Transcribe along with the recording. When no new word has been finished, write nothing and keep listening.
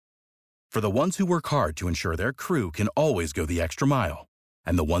For the ones who work hard to ensure their crew can always go the extra mile,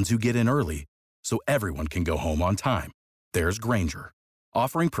 and the ones who get in early so everyone can go home on time, there's Grainger,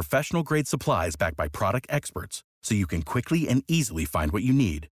 offering professional-grade supplies backed by product experts so you can quickly and easily find what you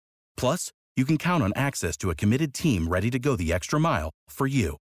need. Plus, you can count on access to a committed team ready to go the extra mile for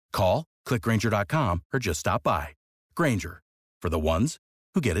you. Call, click Grainger.com, or just stop by. Grainger, for the ones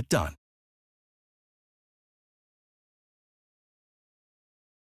who get it done.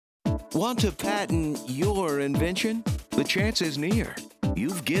 Want to patent your invention? The chance is near.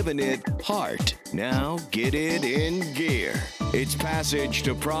 You've given it heart. Now get it in gear. It's Passage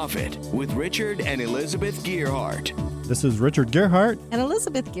to Profit with Richard and Elizabeth Gearhart. This is Richard Gearhart and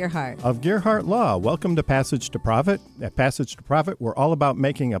Elizabeth Gearhart of Gearhart Law. Welcome to Passage to Profit. At Passage to Profit, we're all about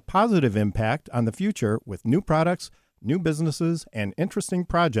making a positive impact on the future with new products, new businesses, and interesting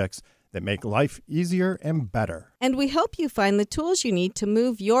projects that make life easier and better. And we hope you find the tools you need to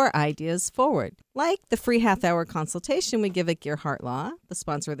move your ideas forward, like the free half-hour consultation we give at Gearhart Law, the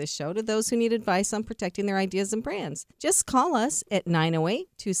sponsor of this show, to those who need advice on protecting their ideas and brands. Just call us at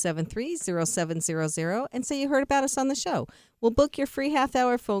 908-273-0700 and say you heard about us on the show. We'll book your free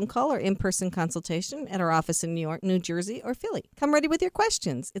half-hour phone call or in-person consultation at our office in New York, New Jersey, or Philly. Come ready with your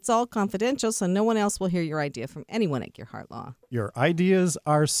questions. It's all confidential, so no one else will hear your idea from anyone at Gearhart Law. Your ideas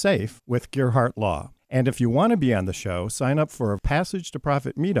are safe with Gearhart Law. And if you want to be on the show, sign up for a Passage to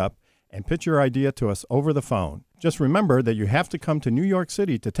Profit meetup and pitch your idea to us over the phone. Just remember that you have to come to New York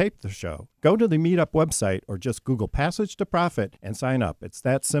City to tape the show. Go to the meetup website or just Google Passage to Profit and sign up. It's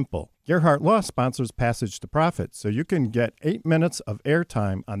that simple. Gearhart Law sponsors Passage to Profit, so you can get 8 minutes of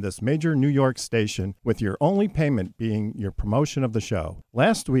airtime on this major New York station with your only payment being your promotion of the show.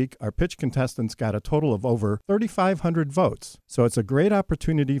 Last week, our pitch contestants got a total of over 3,500 votes, so it's a great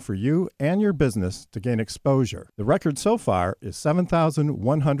opportunity for you and your business to gain exposure. The record so far is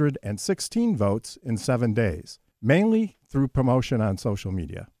 7,116 votes in 7 days, mainly through promotion on social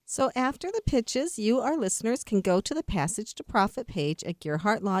media. So after the pitches, you, our listeners, can go to the Passage to Profit page at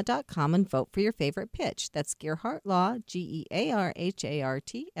GearhartLaw.com and vote for your favorite pitch. That's Gearhart Law,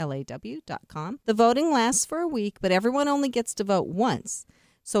 GearhartLaw.com. The voting lasts for a week, but everyone only gets to vote once.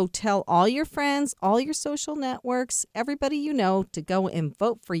 So tell all your friends, all your social networks, everybody you know to go and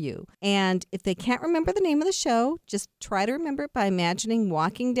vote for you. And if they can't remember the name of the show, just try to remember it by imagining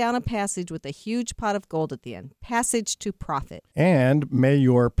walking down a passage with a huge pot of gold at the end. Passage to Profit. And may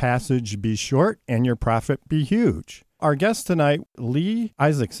your passage be short and your profit be huge. Our guest tonight, Leigh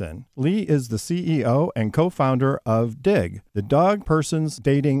Isaacson. Leigh is the CEO and co-founder of Dig, the dog person's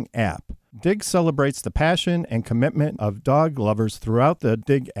dating app. Dig celebrates the passion and commitment of dog lovers throughout the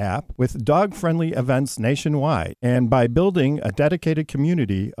Dig app with dog-friendly events nationwide and by building a dedicated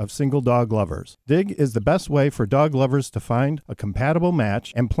community of single dog lovers. Dig is the best way for dog lovers to find a compatible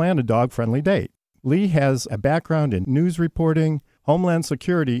match and plan a dog-friendly date. Leigh has a background in news reporting, homeland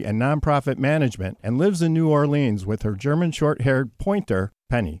security, and nonprofit management and lives in New Orleans with her German short-haired pointer,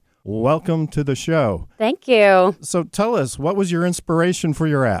 Penny. Welcome to the show. Thank you. So tell us, what was your inspiration for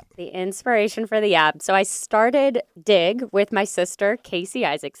your app? The inspiration for the app. So I started Dig with my sister, Casey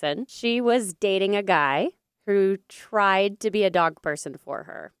Isaacson. She was dating a guy who tried to be a dog person for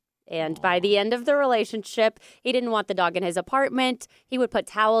her. And by the end of the relationship, he didn't want the dog in his apartment. He would put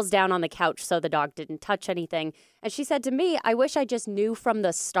towels down on the couch so the dog didn't touch anything. And she said to me, I wish I just knew from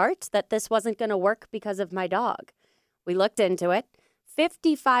the start that this wasn't going to work because of my dog. We looked into it.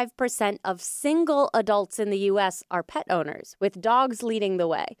 55% of single adults in the U.S. are pet owners, with dogs leading the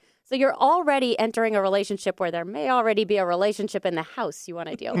way. So you're already entering a relationship where there may already be a relationship in the house you want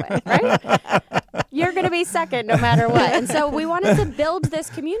to deal with, right? You're going to be second no matter what. And so we wanted to build this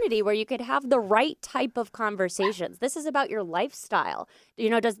community where you could have the right type of conversations. This is about your lifestyle. You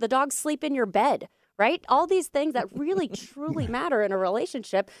know, does the dog sleep in your bed? Right? All these things that really, truly matter in a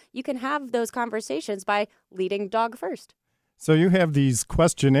relationship, you can have those conversations by leading dog first. So you have these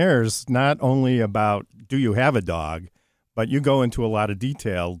questionnaires not only about do you have a dog, but you go into a lot of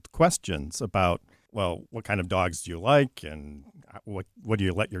detailed questions about, well, what kind of dogs do you like and what do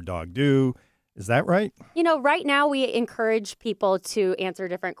you let your dog do? Is that right? You know, right now we encourage people to answer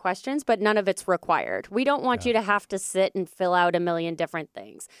different questions, but none of it's required. We don't want you to have to sit and fill out a million different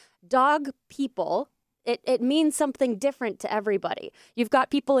things. Dog people, it means something different to everybody. You've got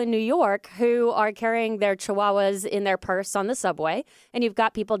people in New York who are carrying their chihuahuas in their purse on the subway, and you've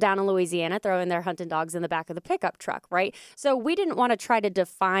got people down in Louisiana throwing their hunting dogs in the back of the pickup truck, right? So we didn't want to try to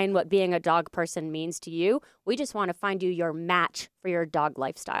define what being a dog person means to you. We just want to find you your match for your dog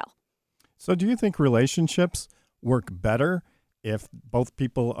lifestyle. So do you think relationships work better if both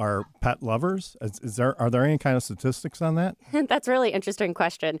people are pet lovers? Are there any kind of statistics on that? That's a really interesting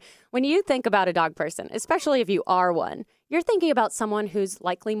question. When you think about a dog person, especially if you are one, you're thinking about someone who's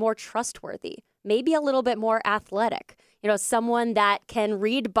likely more trustworthy, maybe a little bit more athletic, someone that can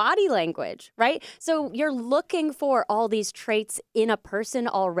read body language, right? So you're looking for all these traits in a person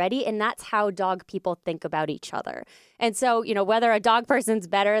already, and that's how dog people think about each other. And so, whether a dog person's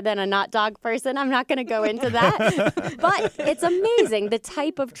better than a not dog person, I'm not going to go into that. But it's amazing the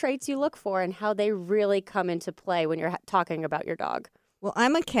type of traits you look for and how they really come into play when you're talking about your dog. Well,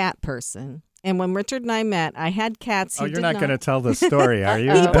 I'm a cat person. And when Richard and I met, I had cats. You're not going to tell the story, are you?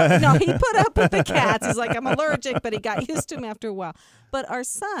 He put up with the cats. He's like, I'm allergic, but he got used to them after a while. But our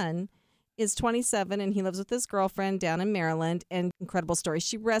son is 27, and he lives with his girlfriend down in Maryland. And incredible story.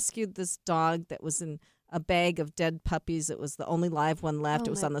 She rescued this dog that was in a bag of dead puppies. It was the only live one left.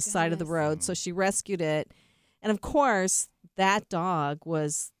 It was on the side of the road. So she rescued it. And, of course, that dog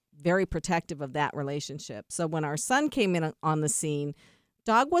was very protective of that relationship. So when our son came in on the scene,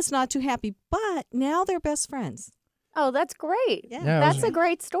 dog was not too happy, but now they're best friends. Oh, that's great. Yeah. That's a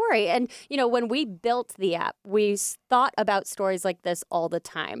great story. And, when we built the app, we thought about stories like this all the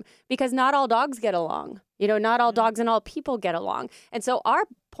time because not all dogs get along. Not all dogs and all people get along. And so our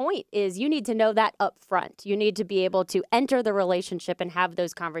point is you need to know that up front. You need to be able to enter the relationship and have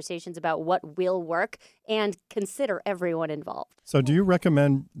those conversations about what will work and consider everyone involved. So do you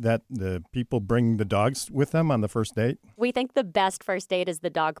recommend that the people bring the dogs with them on the first date? We think the best first date is the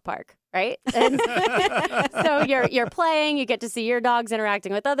dog park, right? And so you're playing, you get to see your dogs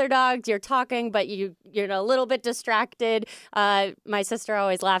interacting with other dogs, you're talking, but you're a little bit distracted. My sister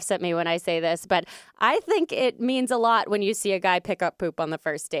always laughs at me when I say this, but I think it means a lot when you see a guy pick up poop on the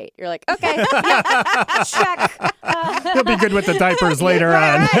first date. You're like, okay, yeah, check. He'll be good with the diapers later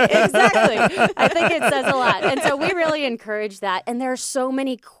on. Right, exactly. I think it says a lot. And so we really encourage that. And there are so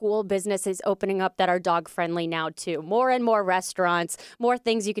many cool businesses opening up that are dog friendly now, too. More and more restaurants, more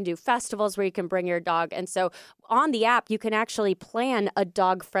things you can do, festivals where you can bring your dog. And so on the app, you can actually plan a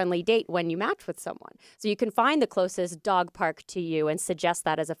dog friendly date when you match with someone. So you can find the closest dog park to you and suggest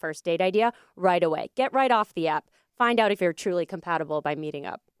that as a first date idea right away. Get right off the app. Find out if you're truly compatible by meeting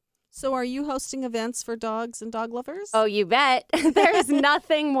up. So are you hosting events for dogs and dog lovers? Oh, you bet. There's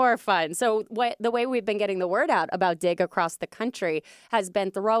nothing more fun. So the way we've been getting the word out about Dig across the country has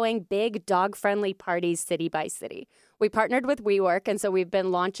been throwing big dog-friendly parties city by city. We partnered with WeWork, and so we've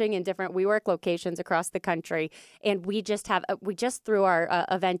been launching in different WeWork locations across the country. And we just threw our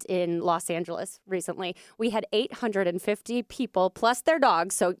event in Los Angeles recently. We had 850 people plus their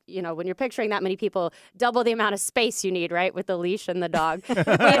dogs. So, when you're picturing that many people, double the amount of space you need, right, with the leash and the dog. We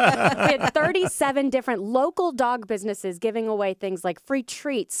had 37 different local dog businesses giving away things like free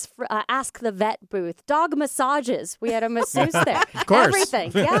treats, Ask the Vet booth, dog massages. We had a masseuse there. Of course.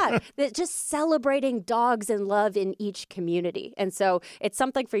 Everything. Yeah. Just celebrating dogs and love in each community. And so it's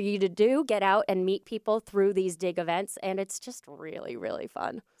something for you to do, get out and meet people through these Dig events. And it's just really, really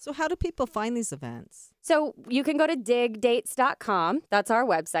fun. So how do people find these events? So you can go to digdates.com. That's our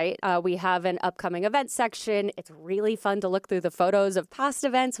website. We have an upcoming event section. It's really fun to look through the photos of past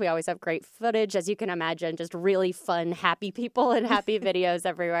events. We always have great footage, as you can imagine, just really fun, happy people and happy videos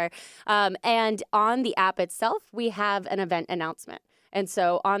everywhere. And on the app itself, we have an event announcement. And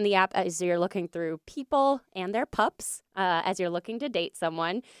so on the app, as you're looking through people and their pups, as you're looking to date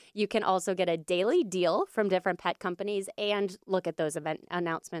someone, you can also get a daily deal from different pet companies and look at those event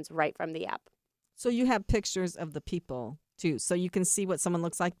announcements right from the app. So you have pictures of the people, too, so you can see what someone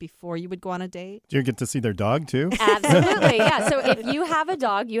looks like before you would go on a date? Do you get to see their dog, too? Absolutely, yeah. So if you have a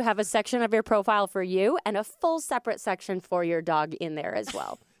dog, you have a section of your profile for you and a full separate section for your dog in there as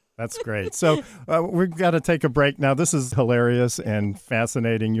well. That's great. So we've got to take a break now. This is hilarious and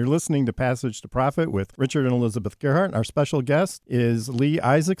fascinating. You're listening to Passage to Profit with Richard and Elizabeth Gerhardt. Our special guest is Leigh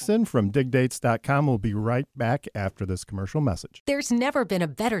Isaacson from digdates.com. We'll be right back after this commercial message. There's never been a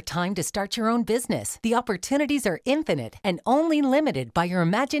better time to start your own business. The opportunities are infinite and only limited by your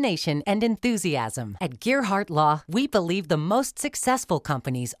imagination and enthusiasm. At Gerhardt Law, we believe the most successful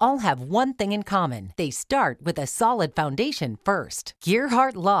companies all have one thing in common. They start with a solid foundation first.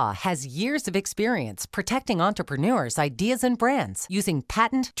 Gerhardt Law has years of experience protecting entrepreneurs' ideas and brands using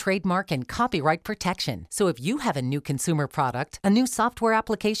patent, trademark, and copyright protection. So if you have a new consumer product, a new software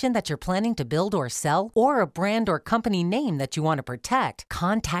application that you're planning to build or sell, or a brand or company name that you want to protect,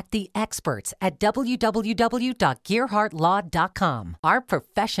 contact the experts at www.gerhardtlaw.com. Our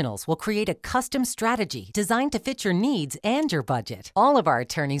professionals will create a custom strategy designed to fit your needs and your budget. All of our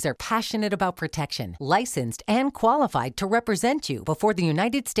attorneys are passionate about protection, licensed and qualified to represent you before the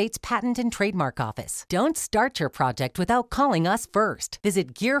United States Patent and Trademark Office. Don't start your project without calling us first.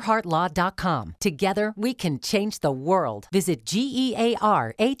 Visit GearhartLaw.com. Together, we can change the world. Visit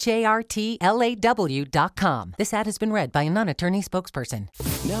GearhartLaw.com. This ad has been read by a non-attorney spokesperson.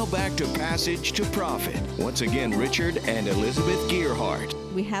 Now back to Passage to Profit. Once again, Richard and Elizabeth Gearhart.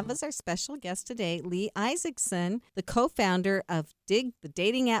 We have as our special guest today, Leigh Isaacson, the co-founder of Dig, the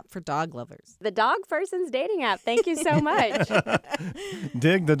dating app for dog lovers. The dog person's dating app. Thank you so much.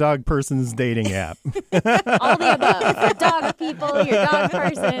 Dig, the dog person's dating app. All the above. For dog people, your dog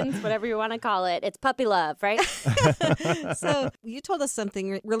persons, whatever you want to call it. It's puppy love, right? So you told us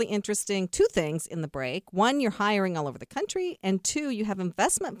something really interesting, two things in the break. One, you're hiring all over the country, and two, you have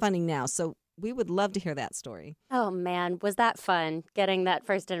investment funding now. So we would love to hear that story. Oh, man, was that fun, getting that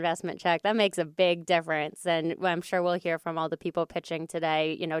first investment check? That makes a big difference. And I'm sure we'll hear from all the people pitching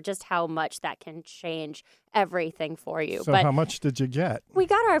today, just how much that can change everything for you. So but how much did you get? We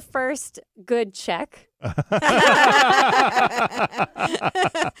got our first good check. Enough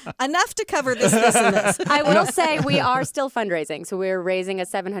to cover this, and this. I will say we are still fundraising. So we're raising a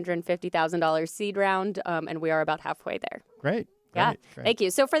 $750,000 seed round, and we are about halfway there. Great. Yeah, Great. Thank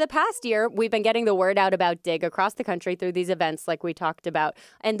you. So for the past year, we've been getting the word out about Dig across the country through these events like we talked about.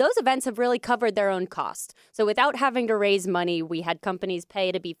 And those events have really covered their own cost. So without having to raise money, we had companies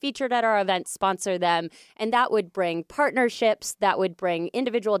pay to be featured at our events, sponsor them. And that would bring partnerships, that would bring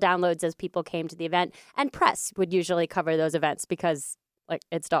individual downloads as people came to the event. And press would usually cover those events because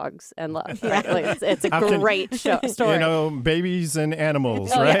it's dogs and love, right? It's a great story. Babies and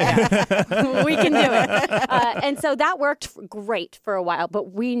animals, right? Yeah. We can do it. And so that worked great for a while,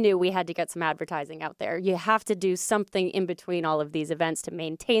 but we knew we had to get some advertising out there. You have to do something in between all of these events to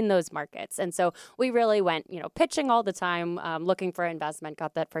maintain those markets. And so we really went, pitching all the time, looking for investment,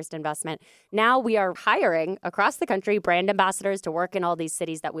 got that first investment. Now we are hiring across the country brand ambassadors to work in all these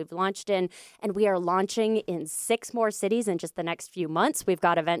cities that we've launched in. And we are launching in 6 more cities in just the next few months. We've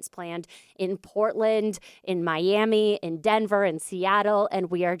got events planned in Portland, in Miami, in Denver, in Seattle, and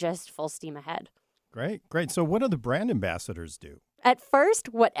we are just full steam ahead. Great. So what do the brand ambassadors do? At first,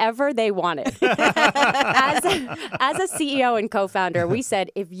 whatever they wanted. As a CEO and co-founder, we said,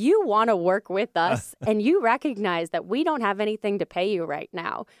 if you want to work with us and you recognize that we don't have anything to pay you right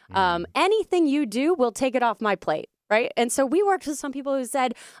now, anything you do, we'll take it off my plate. Right. And so we worked with some people who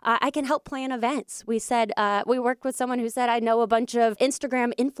said, I can help plan events. We said, we worked with someone who said, I know a bunch of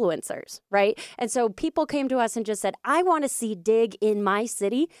Instagram influencers. Right. And so people came to us and just said, I want to see Dig in my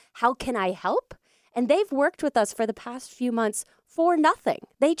city. How can I help? And they've worked with us for the past few months for nothing.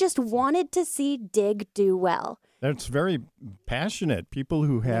 They just wanted to see Dig do well. That's very passionate. People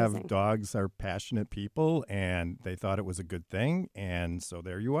who have Amazing. Dogs are passionate people, and they thought it was a good thing. And so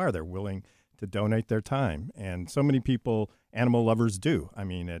there you are. They're willing to donate their time. And so many people, animal lovers do. I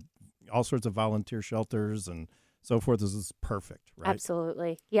mean, at all sorts of volunteer shelters and so forth. This is perfect, right?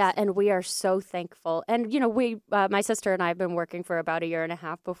 Absolutely. Yeah, and we are so thankful. And, my sister and I have been working for about 1.5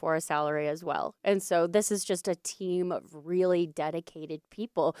 years before a salary as well. And so this is just a team of really dedicated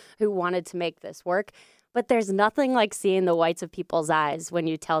people who wanted to make this work. But there's nothing like seeing the whites of people's eyes when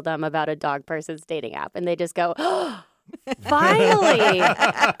you tell them about a dog person's dating app. And they just go, oh, finally,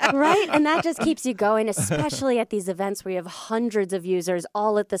 right? And that just keeps you going, especially at these events where you have hundreds of users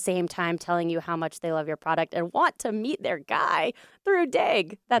all at the same time telling you how much they love your product and want to meet their guy through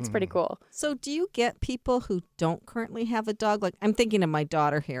Dig. That's pretty cool. So do you get people who don't currently have a dog? Like, I'm thinking of my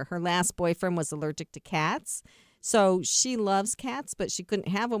daughter here. Her last boyfriend was allergic to cats. So she loves cats, but she couldn't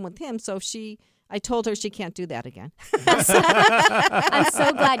have them with him. So I told her she can't do that again. I'm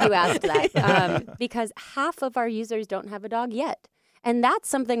so glad you asked that because half of our users don't have a dog yet. And that's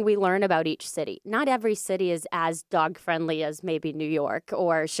something we learn about each city. Not every city is as dog-friendly as maybe New York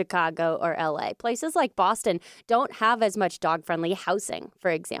or Chicago or LA. Places like Boston don't have as much dog-friendly housing, for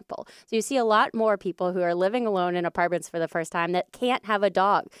example. So you see a lot more people who are living alone in apartments for the first time that can't have a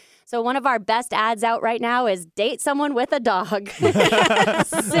dog. So one of our best ads out right now is date someone with a dog.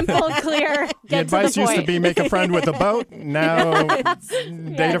 Simple, clear, get The advice to the point. used to be make a friend with a boat. Now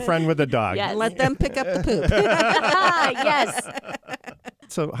date a friend with a dog. Yes. Let them pick up the poop. Yes.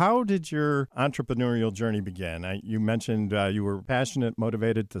 So how did your entrepreneurial journey begin? You mentioned you were passionate,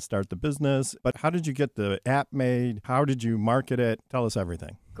 motivated to start the business, but how did you get the app made? How did you market it? Tell us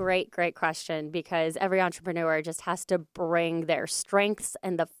everything. Great question, because every entrepreneur just has to bring their strengths,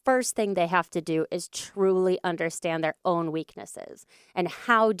 and the first thing they have to do is truly understand their own weaknesses. And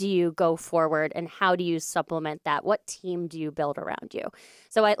how do you go forward, and how do you supplement that? What team do you build around you?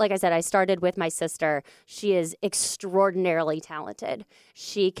 So like I said, I started with my sister. She is extraordinarily talented.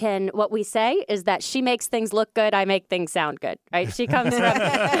 What we say is that she makes things look good, I make things sound good, right? She comes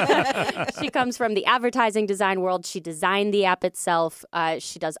from the advertising design world. She designed the app itself.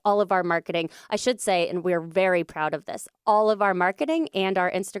 She does all of our marketing. I should say, and we're very proud of this, all of our marketing and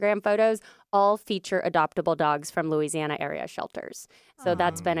our Instagram photos all feature adoptable dogs from Louisiana area shelters. So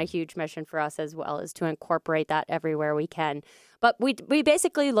that's been a huge mission for us as well, is to incorporate that everywhere we can. But we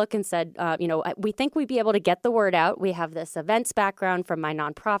basically look and said, we think we'd be able to get the word out. We have this events background from my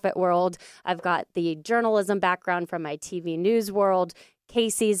nonprofit world. I've got the journalism background from my TV news world.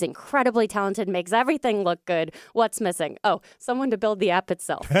 Casey's incredibly talented, makes everything look good. What's missing? Oh, someone to build the app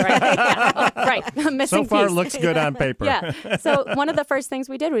itself, right? Right. Missing so far, piece. looks good on paper. Yeah. So one of the first things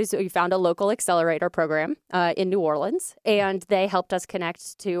we did was we found a local accelerator program in New Orleans, and they helped us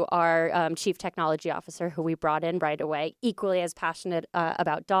connect to our chief technology officer, who we brought in right away, equally as passionate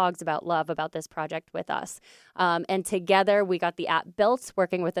about dogs, about love, about this project with us. And together we got the app built,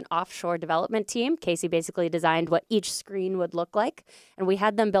 working with an offshore development team. Casey basically designed what each screen would look like, and we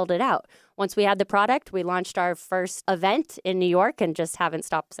had them build it out. Once we had the product, we launched our first event in New York and just haven't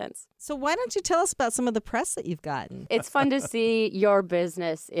stopped since. So why don't you tell us about some of the press that you've gotten? It's fun to see your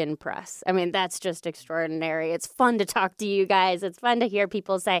business in press. I mean, that's just extraordinary. It's fun to talk to you guys. It's fun to hear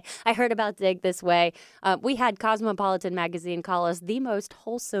people say, I heard about Dig this way. We had Cosmopolitan magazine call us the most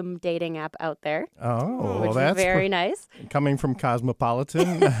wholesome dating app out there. Oh, which well, that's is very nice. Coming from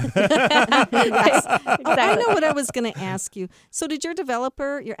Cosmopolitan. Yes. Exactly. I know what I was going to ask you. So did your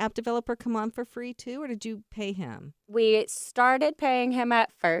app developer, come on for free too, or did you pay him? We started paying him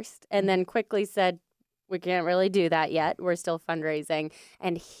at first and then quickly said, we can't really do that yet. We're still fundraising.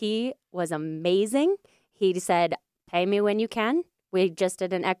 And he was amazing. He said, pay me when you can. We just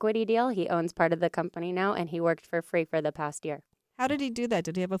did an equity deal. He owns part of the company now, and he worked for free for the past year. How did he do that?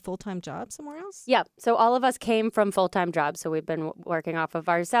 Did he have a full-time job somewhere else? Yeah. So all of us came from full-time jobs. So we've been working off of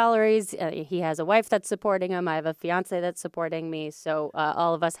our salaries. He has a wife that's supporting him. I have a fiance that's supporting me. So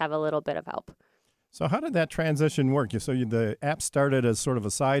all of us have a little bit of help. So how did that transition work? The app started as sort of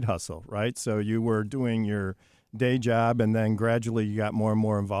a side hustle, right? So you were doing your day job, and then gradually you got more and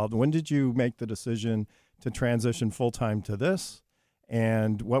more involved. When did you make the decision to transition full-time to this?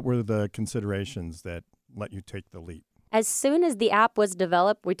 And what were the considerations that let you take the leap? As soon as the app was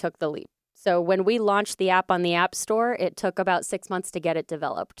developed, we took the leap. So when we launched the app on the App Store, it took about 6 months to get it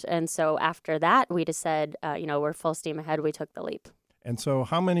developed. And so after that, we just said, we're full steam ahead. We took the leap. And so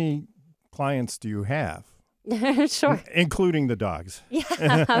how many clients do you have? Sure. Including the dogs.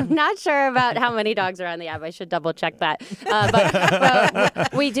 Yeah, I'm not sure about how many dogs are on the app. I should double check that.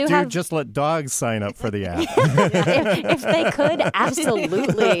 But we do have. Just let dogs sign up for the app. if they could,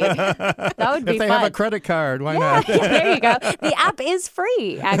 absolutely. That would be If they fun. have a credit card, why not? Yeah, there you go. The app is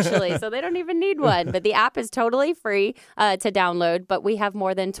free, actually, so they don't even need one. But the app is totally free to download. But we have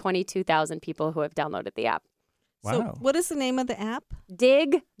more than 22,000 people who have downloaded the app. Wow. So what is the name of the app?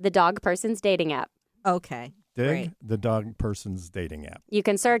 Dig, the dog person's dating app. Okay. Dig, Great. the dog person's dating app. You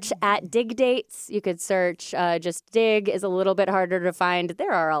can search at Dig Dates. You could search just Dig is a little bit harder to find.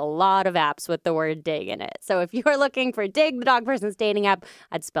 There are a lot of apps with the word Dig in it. So if you are looking for Dig, the dog person's dating app,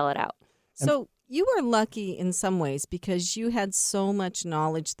 I'd spell it out. So you were lucky in some ways because you had so much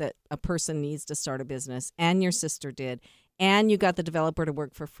knowledge that a person needs to start a business, and your sister did, and you got the developer to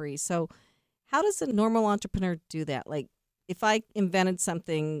work for free. So how does a normal entrepreneur do that? Like, if I invented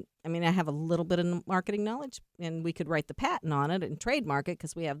something, I mean, I have a little bit of marketing knowledge, and we could write the patent on it and trademark it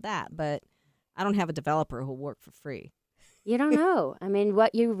because we have that, but I don't have a developer who'll work for free. You don't know. I mean,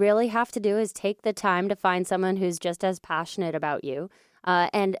 what you really have to do is take the time to find someone who's just as passionate about you.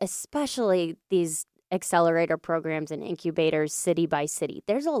 And especially these accelerator programs and incubators city by city.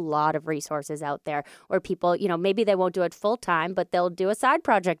 There's a lot of resources out there where people, maybe they won't do it full time, but they'll do a side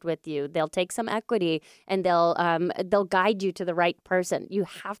project with you. They'll take some equity and they'll guide you to the right person. You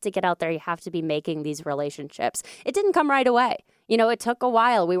have to get out there. You have to be making these relationships. It didn't come right away. It took a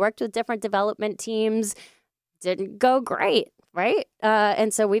while. We worked with different development teams. Didn't go great. Right?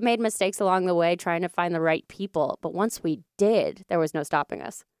 And so we made mistakes along the way trying to find the right people. But once we did, there was no stopping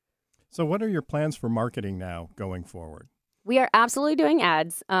us. So what are your plans for marketing now going forward? We are absolutely doing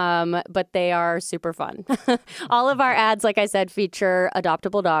ads, but they are super fun. All of our ads, like I said, feature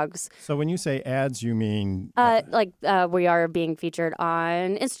adoptable dogs. So when you say ads, you mean? We are being featured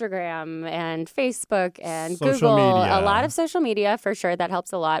on Instagram and Facebook and Social Google. media. A lot of social media, for sure. That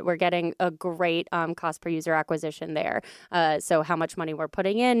helps a lot. We're getting a great cost per user acquisition there. So how much money we're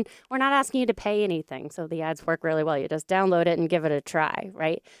putting in, we're not asking you to pay anything. So the ads work really well. You just download it and give it a try,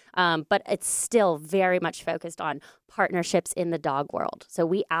 right? But it's still very much focused on partnerships in the dog world. So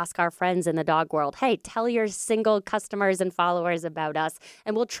we ask our friends in the dog world, hey, tell your single customers and followers about us,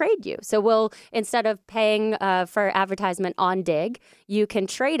 and we'll trade you. So we'll, instead of paying for advertisement on Dig, you can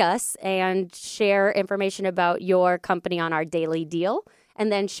trade us and share information about your company on our daily deal,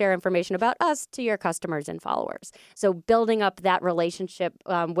 and then share information about us to your customers and followers. So building up that relationship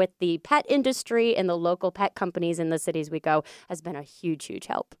with the pet industry and the local pet companies in the cities we go has been a huge, huge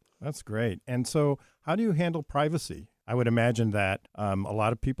help. That's great. And so how do you handle privacy? I would imagine that a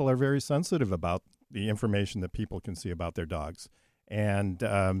lot of people are very sensitive about the information that people can see about their dogs. And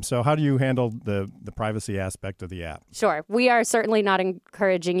so how do you handle the privacy aspect of the app? Sure. We are certainly not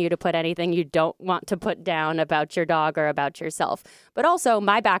encouraging you to put anything you don't want to put down about your dog or about yourself. But also,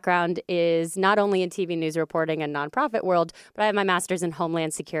 my background is not only in TV news reporting and nonprofit world, but I have my master's in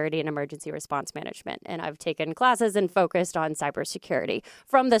Homeland Security and Emergency Response Management. And I've taken classes and focused on cybersecurity.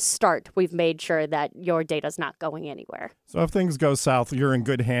 From the start, we've made sure that your data's not going anywhere. So if things go south, you're in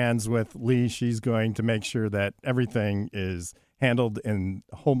good hands with Leigh. She's going to make sure that everything is handled in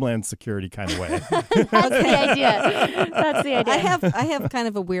Homeland Security kind of way. That's the idea. That's the idea. I have kind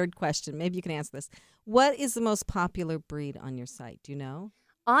of a weird question. Maybe you can answer this. What is the most popular breed on your site? Do you know?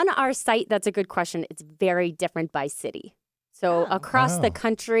 On our site, that's a good question. It's very different by city. So across the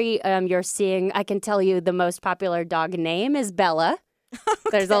country, you're seeing, I can tell you the most popular dog name is Bella.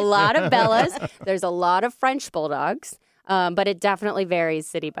 There's a lot of Bellas. There's a lot of French Bulldogs, but it definitely varies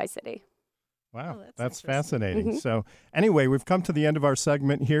city by city. Wow, that's fascinating. Mm-hmm. So anyway, we've come to the end of our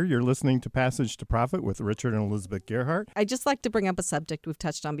segment here. You're listening to Passage to Profit with Richard and Elizabeth Gerhardt. I'd just like to bring up a subject we've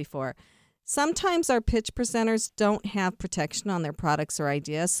touched on before. Sometimes our pitch presenters don't have protection on their products or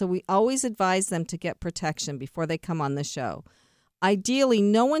ideas, so we always advise them to get protection before they come on the show. Ideally,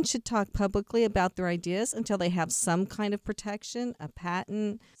 no one should talk publicly about their ideas until they have some kind of protection, a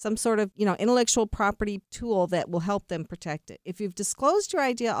patent, some sort of, intellectual property tool that will help them protect it. If you've disclosed your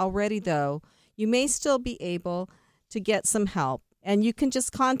idea already, though, you may still be able to get some help. And you can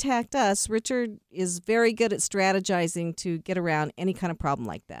just contact us. Richard is very good at strategizing to get around any kind of problem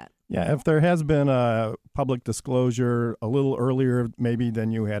like that. Yeah, if there has been a public disclosure a little earlier maybe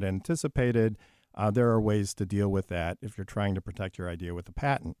than you had anticipated, there are ways to deal with that if you're trying to protect your idea with a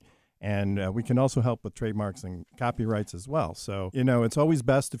patent. And we can also help with trademarks and copyrights as well. So, it's always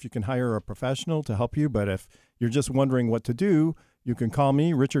best if you can hire a professional to help you. But if you're just wondering what to do, you can call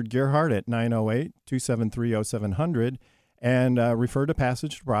me, Richard Gerhardt, at 908-273-0700 and refer to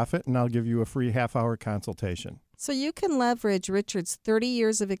Passage to Profit, and I'll give you a free half-hour consultation. So you can leverage Richard's 30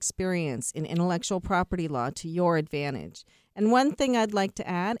 years of experience in intellectual property law to your advantage. And one thing I'd like to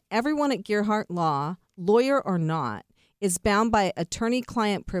add, everyone at Gerhardt Law, lawyer or not, is bound by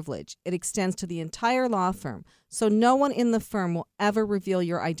attorney-client privilege. It extends to the entire law firm, so no one in the firm will ever reveal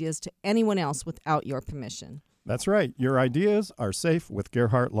your ideas to anyone else without your permission. That's right. Your ideas are safe with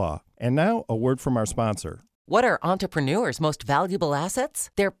Gerhardt Law. And now, a word from our sponsor. What are entrepreneurs' most valuable assets?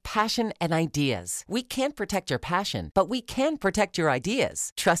 Their passion and ideas. We can't protect your passion, but we can protect your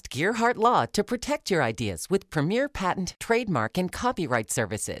ideas. Trust Gerhardt Law to protect your ideas with premier patent, trademark, and copyright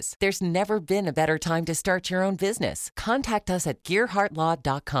services. There's never been a better time to start your own business. Contact us at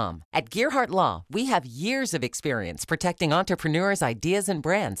GerhardtLaw.com. At Gerhardt Law, we have years of experience protecting entrepreneurs' ideas and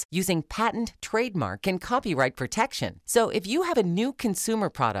brands using patent, trademark, and copyright protection. So if you have a new consumer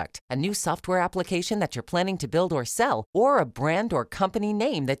product, a new software application that you're planning to build or sell, or a brand or company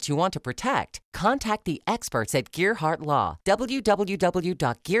name that you want to protect, contact the experts at Gerhardt Law.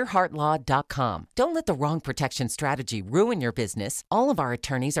 www.gerhardtlaw.com. Don't let the wrong protection strategy ruin your business. All of our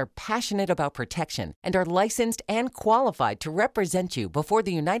attorneys are passionate about protection and are licensed and qualified to represent you before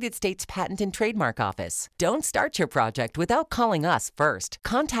the United States Patent and Trademark Office. Don't start your project without calling us first.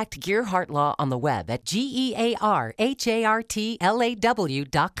 Contact Gerhardt Law on the web at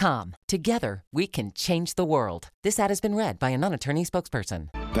GERHARTLAW.com. Together, we can change the world. This ad has been read by a non-attorney spokesperson.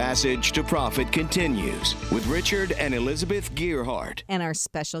 Passage to Profit continues with Richard and Elizabeth Gerhardt. And our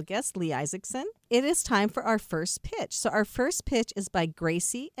special guest, Leigh Isaacson. It is time for our first pitch. So our first pitch is by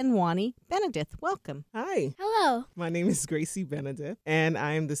Gracie and Wani Benedict. Welcome. Hi. Hello. My name is Gracie Benedict, and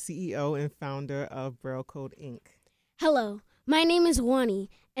I am the CEO and founder of Braille Code Inc. Hello. My name is Wani,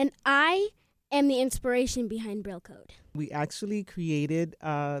 and I am the inspiration behind Braille Code. We actually created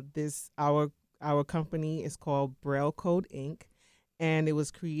our company is called Braille Code Inc. And it was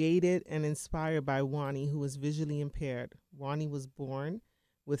created and inspired by Wani, who was visually impaired. Wani was born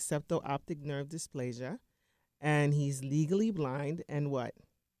with septo-optic nerve dysplasia, and he's legally blind and what?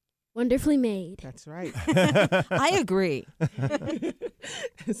 Wonderfully made. That's right. I agree.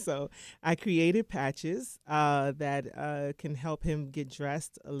 So I created patches that can help him get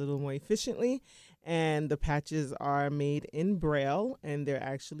dressed a little more efficiently. And the patches are made in Braille, and they're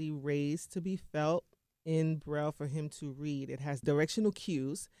actually raised to be felt in Braille for him to read. It has directional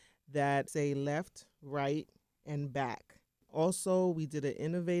cues that say left, right, and back. Also, we did an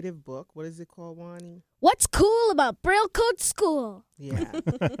innovative book. What is it called, Wani? What's cool about Braille Code School? Yeah.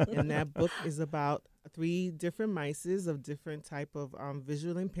 And that book is about 3 different mices of different type of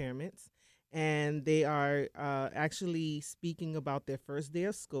visual impairments. And they are actually speaking about their first day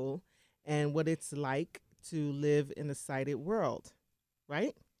of school and what it's like to live in a sighted world,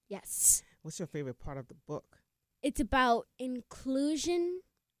 right? Yes. What's your favorite part of the book? It's about inclusion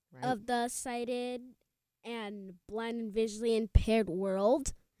Right? of the sighted and blind and visually impaired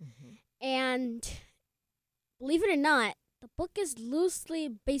world. Mhm. And believe it or not, the book is loosely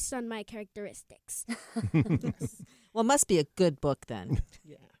based on my characteristics. Yes. Well, it must be a good book then.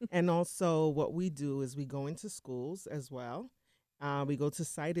 Yeah. And also what we do is we go into schools as well. We go to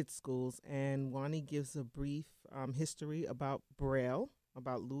sighted schools, and Wani gives a brief history about Braille,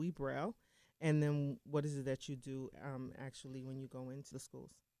 about Louis Braille. And then what is it that you do actually when you go into the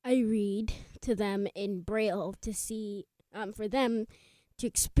schools? I read to them in Braille to see, for them to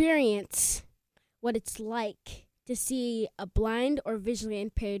experience what it's like to see a blind or visually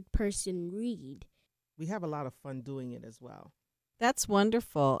impaired person read. We have a lot of fun doing it as well. That's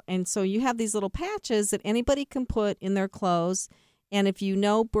wonderful. And so you have these little patches that anybody can put in their clothes. And if you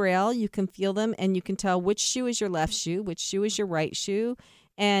know Braille, you can feel them and you can tell which shoe is your left shoe, which shoe is your right shoe.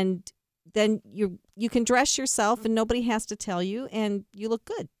 And then you can dress yourself and nobody has to tell you, and you look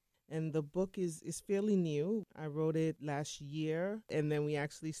good. And the book is fairly new. I wrote it last year, and then we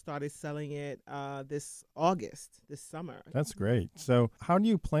actually started selling it this August, this summer. That's great. So how do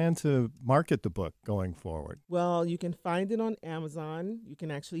you plan to market the book going forward? Well, you can find it on Amazon. You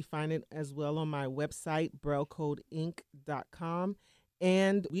can actually find it as well on my website, braillecodeinc.com.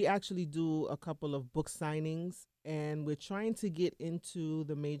 And we actually do a couple of book signings, and we're trying to get into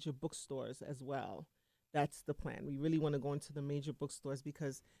the major bookstores as well. That's the plan. We really want to go into the major bookstores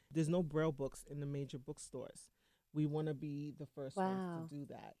because there's no Braille books in the major bookstores. We want to be the first ones to do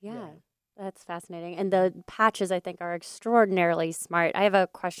that. Yeah, that's fascinating. And the patches, I think, are extraordinarily smart. I have a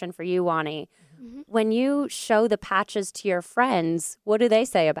question for you, Wani. Mm-hmm. When you show the patches to your friends, what do they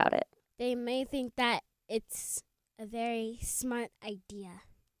say about it? They may think that it's a very smart idea.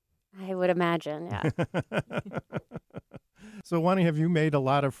 I would imagine, yeah. So, Wani, have you made a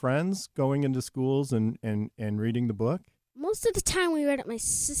lot of friends going into schools and reading the book? Most of the time we read at my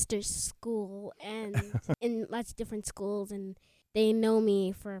sister's school and in lots of different schools, and they know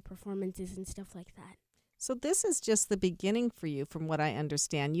me for performances and stuff like that. So this is just the beginning for you, from what I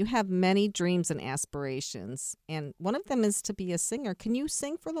understand. You have many dreams and aspirations, and one of them is to be a singer. Can you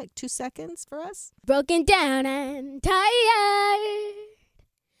sing for like 2 seconds for us? Broken down and tired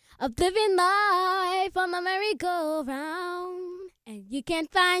of living life on the merry-go-round, and you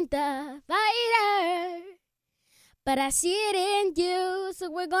can't find the fighter, but I see it in you,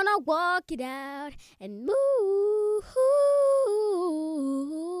 so we're gonna walk it out and move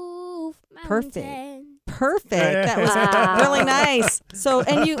Perfect. mountains. Perfect. That was really nice. So,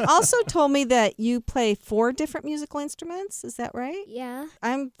 and you also told me that you play 4 different musical instruments. Is that right? Yeah.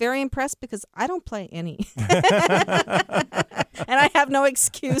 I'm very impressed because I don't play any. And I have no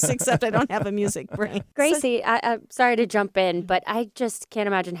excuse except I don't have a music brain. Gracie, I'm sorry to jump in, but I just can't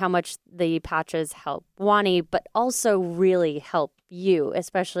imagine how much the patches help Wani, but also really help you,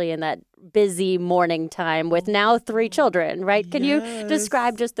 especially in that busy morning time with now 3 children, right? Can you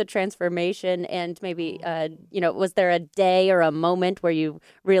describe just the transformation and maybe, was there a day or a moment where you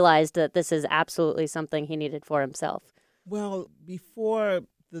realized that this is absolutely something he needed for himself? Well, before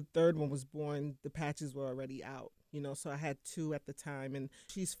the third one was born, the patches were already out, so I had 2 at the time, and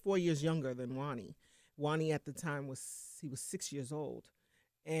she's 4 years younger than Wani. Wani at the time was 6 years old.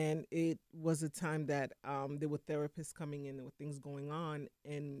 And it was a time that there were therapists coming in, there were things going on.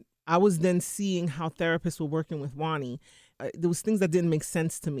 And I was then seeing how therapists were working with Wani. There was things that didn't make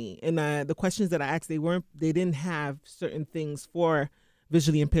sense to me. And the questions that I asked, they didn't have certain things for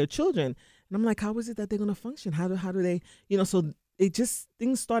visually impaired children. And I'm like, how is it that they're going to function? How do they, so it just,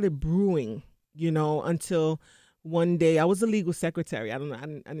 things started brewing, until one day I was a legal secretary. I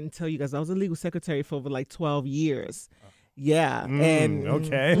didn't tell you guys. I was a legal secretary for over like 12 years. Yeah. And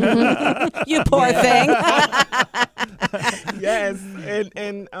okay. You poor thing. Yes.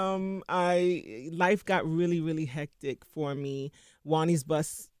 And life got really, really hectic for me. Wani's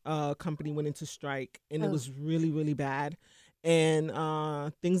bus company went into strike, and it was really, really bad. And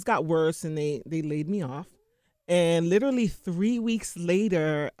things got worse, and they laid me off. And literally 3 weeks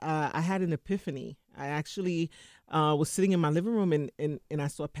later, I had an epiphany. I actually was sitting in my living room, and I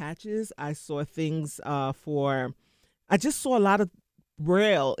saw patches. I saw things I just saw a lot of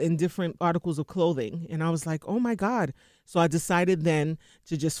Braille in different articles of clothing. And I was like, oh, my God. So I decided then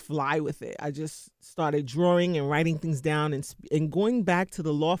to just fly with it. I just started drawing and writing things down and going back to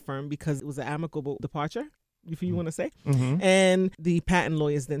the law firm because it was an amicable departure, if you want to say. Mm-hmm. And the patent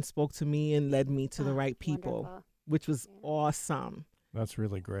lawyers then spoke to me and led me to the right people, wonderful. which was awesome. That's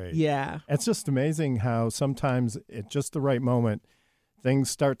really great. Yeah. It's just amazing how sometimes at just the right moment, things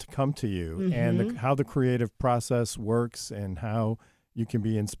start to come to you and how the creative process works and how you can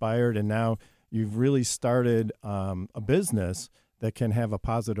be inspired. And now you've really started a business that can have a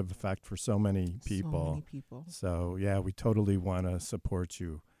positive effect for so many people. So many people. So, yeah, we totally want to support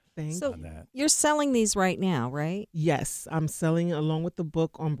you Thanks. on that. You're selling these right now, right? Yes, I'm selling it along with the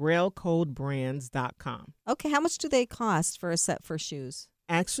book on BrailleCodeBrands.com. Okay, how much do they cost for a set for shoes?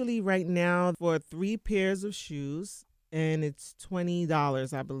 Actually, right now, for 3 pairs of shoes, and it's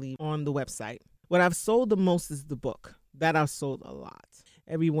 $20, I believe, on the website. What I've sold the most is the book. That I've sold a lot.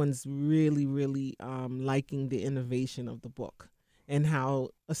 Everyone's really, really liking the innovation of the book and how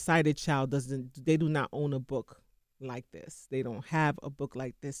a sighted child they do not own a book like this. They don't have a book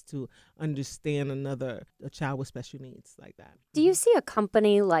like this to understand a child with special needs like that. Do you see a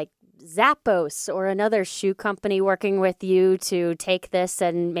company like Zappos or another shoe company working with you to take this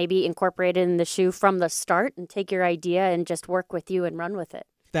and maybe incorporate it in the shoe from the start and take your idea and just work with you and run with it?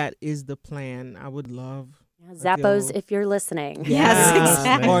 That is the plan. I would love Zappos, if you're listening. Yes,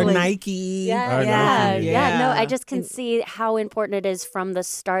 exactly. Or Nike. Yeah. No, I just can see how important it is from the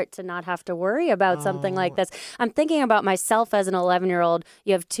start to not have to worry about something like this. I'm thinking about myself as an 11-year-old.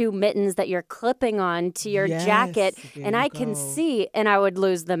 You have 2 mittens that you're clipping on to your jacket, and I can see, and I would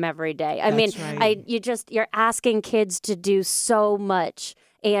lose them every day. I mean, right. You're asking kids to do so much,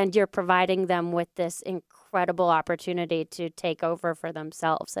 and you're providing them with this incredible opportunity to take over for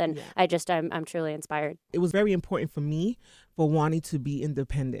themselves. And I'm truly inspired. It was very important for me for Wani to be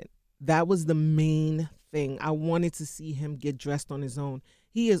independent. That was the main thing. I wanted to see him get dressed on his own.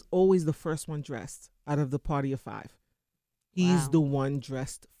 He is always the first one dressed out of the party of 5. He's the one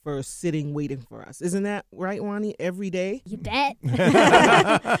dressed first, sitting, waiting for us. Isn't that right, Wani? Every day? You bet.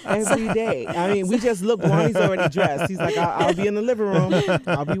 Every day. I mean, we just look, Wani's already dressed. He's like, I'll be in the living room.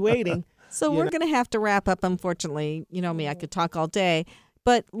 I'll be waiting. So we're going to have to wrap up, unfortunately. You know me, I could talk all day.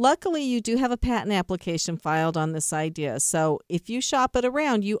 But luckily, you do have a patent application filed on this idea. So if you shop it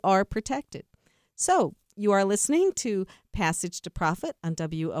around, you are protected. So you are listening to Passage to Profit on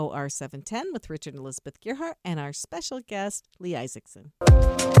WOR 710 with Richard and Elizabeth Gearhart and our special guest, Leigh Isaacson.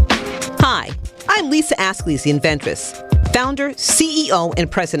 Hi, I'm Lisa Askley's the inventress, founder, CEO,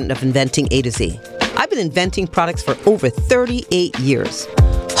 and president of Inventing A to Z. I've been inventing products for over 38 years.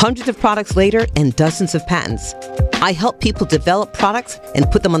 Hundreds of products later and dozens of patents. I help people develop products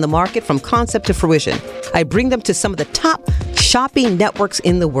and put them on the market from concept to fruition. I bring them to some of the top shopping networks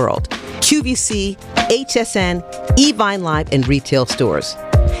in the world: QVC, HSN, eVine Live, and retail stores.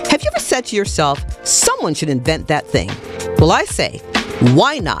 Have you ever said to yourself, someone should invent that thing? Well, I say,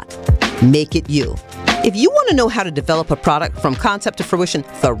 why not make it you? If you want to know how to develop a product from concept to fruition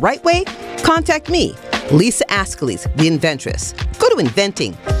the right way, contact me, Lisa Askley's the inventress. Go to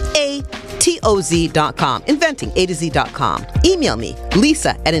inventingatoz.com, inventingatoz.com. Email me,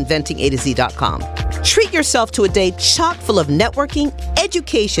 lisa@inventingatoz.com. Treat yourself to a day chock full of networking,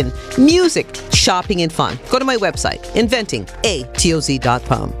 education, music, shopping, and fun. Go to my website,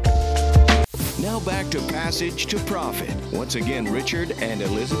 inventingatoz.com. Now back to Passage to Profit. Once again, Richard and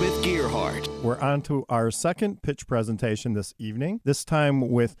Elizabeth Gearhart. We're on to our second pitch presentation this evening, this time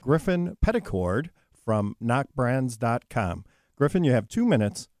with Griffin Petticord from knockbrands.com. Griffin, you have 2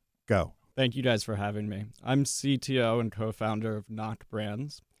 minutes. Go. Thank you guys for having me. I'm CTO and co-founder of Knock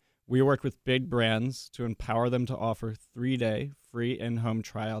Brands. We work with big brands to empower them to offer 3-day free in-home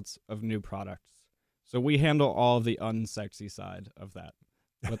tryouts of new products. So we handle all of the unsexy side of that.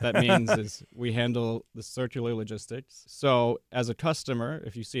 What that means is we handle the circular logistics. So as a customer,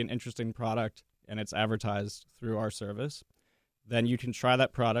 if you see an interesting product and it's advertised through our service, then you can try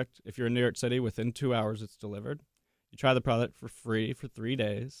that product. If you're in New York City, within 2 hours it's delivered. You try the product for free for 3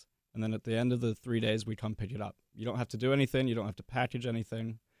 days, And then at the end of the 3 days, we come pick it up. You don't have to do anything. You don't have to package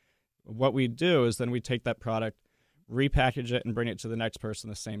anything. What we do is then we take that product, repackage it, and bring it to the next person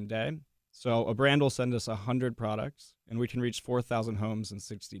the same day. So a brand will send us 100 products, and we can reach 4,000 homes in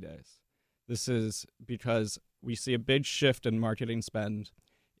 60 days. This is because we see a big shift in marketing spend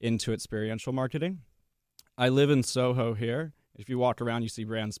into experiential marketing. I live in Soho here. If you walk around, you see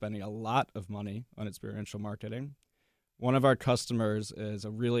brands spending a lot of money on experiential marketing. One of our customers is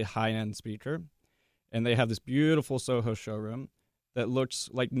a really high-end speaker, and they have this beautiful Soho showroom that looks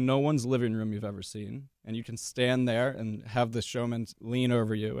like no one's living room you've ever seen. And you can stand there and have the showman lean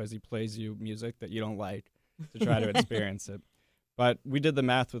over you as he plays you music that you don't like to try to experience it. But we did the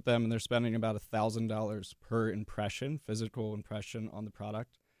math with them, and they're spending about $1,000 per impression, physical impression, on the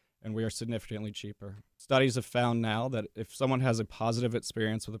product, and we are significantly cheaper. Studies have found now that if someone has a positive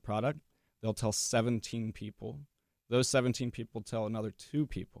experience with a product, they'll tell 17 people. Those 17 people tell another 2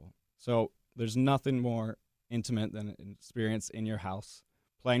 people. So there's nothing more intimate than an experience in your house,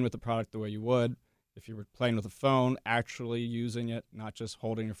 playing with the product the way you would if you were playing with a phone, actually using it, not just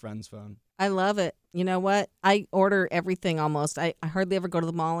holding your friend's phone. I love it. You know what? I order everything almost. I hardly ever go to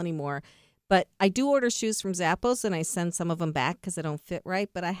the mall anymore. But I do order shoes from Zappos, and I send some of them back because they don't fit right,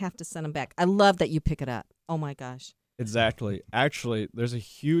 but I have to send them back. I love that you pick it up. Oh, my gosh. Exactly. Actually, there's a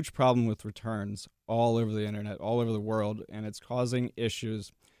huge problem with returns all over the internet, all over the world, and it's causing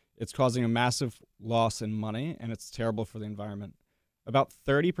issues. It's causing a massive loss in money, and it's terrible for the environment. About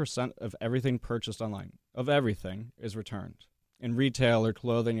 30% of everything purchased online, of everything, is returned. In retail or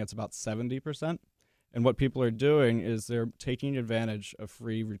clothing, it's about 70%. And what people are doing is they're taking advantage of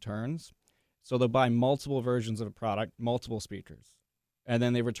free returns. So they'll buy multiple versions of a product, multiple speakers, and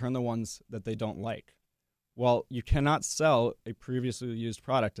then they return the ones that they don't like. Well, you cannot sell a previously used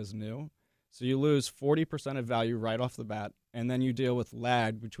product as new, so you lose 40% of value right off the bat, and then you deal with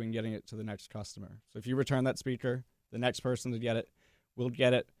lag between getting it to the next customer. So if you return that speaker, the next person to get it will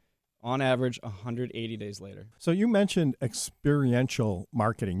get it, on average, 180 days later. So you mentioned experiential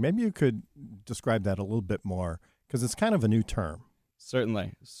marketing. Maybe you could describe that a little bit more, because it's kind of a new term.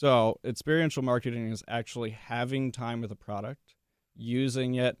 Certainly. So experiential marketing is actually having time with a product,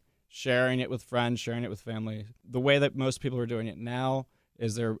 using it, sharing it with friends, sharing it with family. The way that most people are doing it now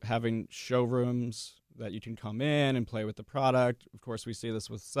is they're having showrooms that you can come in and play with the product. Of course, we see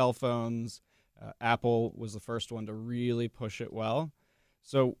this with cell phones. Apple was the first one to really push it well.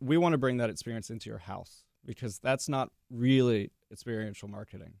 So we want to bring that experience into your house, because that's not really experiential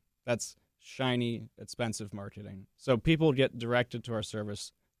marketing. That's shiny, expensive marketing. So people get directed to our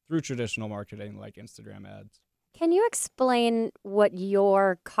service through traditional marketing like Instagram ads. Can you explain what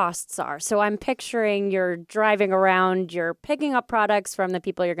your costs are? So I'm picturing you're driving around, you're picking up products from the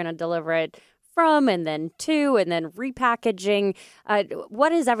people you're going to deliver it from, and then to, and then repackaging.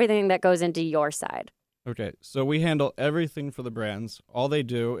 What is everything that goes into your side? Okay, so we handle everything for the brands. All they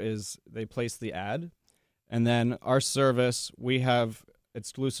do is they place the ad, and then our service, we have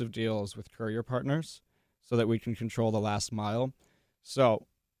exclusive deals with courier partners so that we can control the last mile. So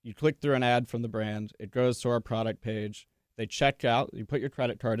you click through an ad from the brand, it goes to our product page, they check out, you put your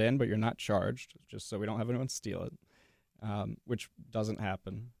credit card in, but you're not charged, just so we don't have anyone steal it, which doesn't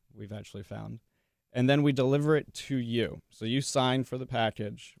happen, we've actually found. And then we deliver it to you. So you sign for the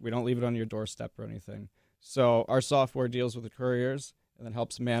package. We don't leave it on your doorstep or anything. So our software deals with the couriers and then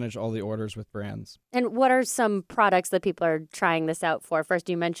helps manage all the orders with brands. And what are some products that people are trying this out for? First,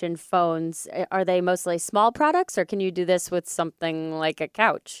 you mentioned phones. Are they mostly small products, or can you do this with something like a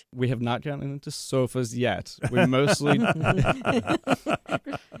couch? We have not gotten into sofas yet. We mostly...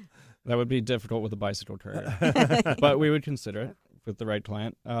 That would be difficult with a bicycle courier. But we would consider it with the right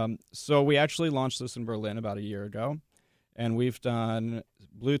client. So we actually launched this in Berlin about a year ago. And we've done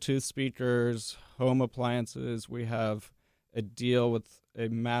Bluetooth speakers, home appliances. We have a deal with a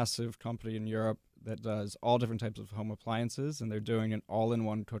massive company in Europe that does all different types of home appliances, and they're doing an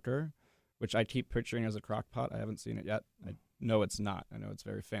all-in-one cooker, which I keep picturing as a crock pot. I haven't seen it yet. I know it's not. I know it's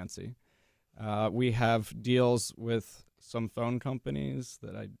very fancy. We have deals with some phone companies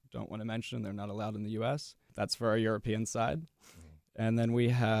that I don't want to mention. They're not allowed in the U.S. That's for our European side. And then we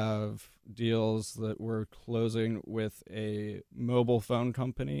have deals that we're closing with a mobile phone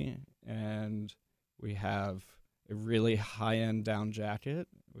company, and we have a really high-end down jacket.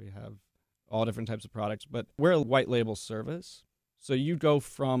 We have all different types of products, but we're a white label service. So you go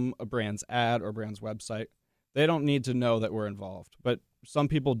from a brand's ad or brand's website. They don't need to know that we're involved, but some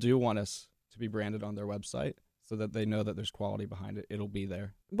people do want us to be branded on their website so that they know that there's quality behind it. It'll be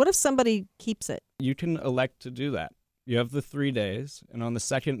there. What if somebody keeps it? You can elect to do that. You have the 3 days, and on the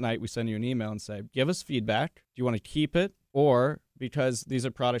second night, we send you an email and say, give us feedback. Do you want to keep it? Or because these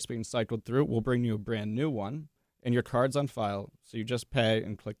are products being cycled through, we'll bring you a brand new one, and your card's on file, so you just pay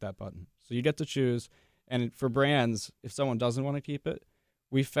and click that button. So you get to choose, and for brands, if someone doesn't want to keep it,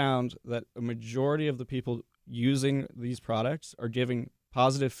 we found that a majority of the people using these products are giving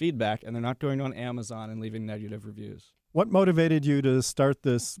positive feedback, and they're not going on Amazon and leaving negative reviews. What motivated you to start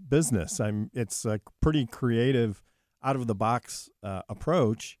this business? It's a pretty creative, out-of-the-box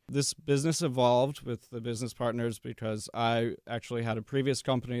approach. This business evolved with the business partners because I actually had a previous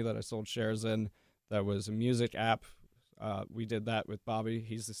company that I sold shares in that was a music app. We did that with Bobby.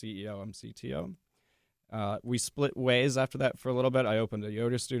 He's the CEO, I'm CTO. We split ways after that for a little bit. I opened a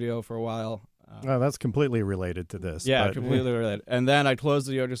yoga studio for a while. That's completely related to this. Yeah, but, completely related. And then I closed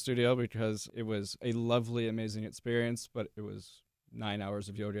the yoga studio because it was a lovely, amazing experience, but it was 9 hours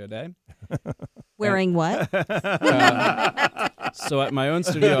of yoga a day. Wearing what? So at my own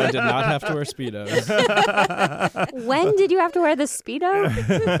studio, I did not have to wear Speedos. When did you have to wear the Speedo?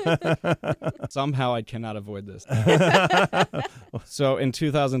 Somehow I cannot avoid this. So in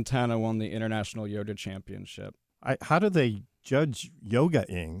 2010, I won the International Yoga Championship. How do they judge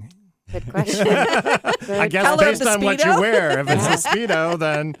yoga-ing? Good question. I guess based on what you wear. If it's a Speedo,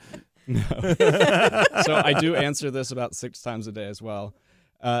 then... No. So I do answer this about 6 times a day as well.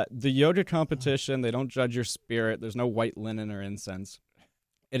 The yoga competition, they don't judge your spirit. There's no white linen or incense.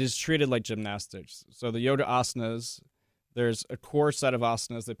 It is treated like gymnastics. So the yoga asanas, there's a core set of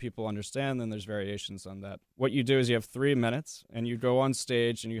asanas that people understand, then there's variations on that. What you do is you have 3 minutes, and you go on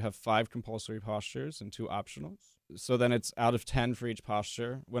stage, and you have 5 compulsory postures and 2 optionals. So then it's out of 10 for each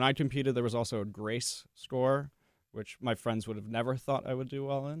posture. When I competed, there was also a grace score, which my friends would have never thought I would do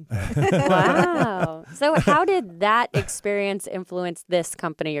well in. Wow. So how did that experience influence this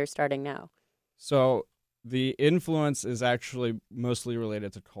company you're starting now? So the influence is actually mostly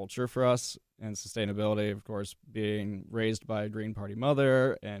related to culture for us and sustainability. Of course, being raised by a Green Party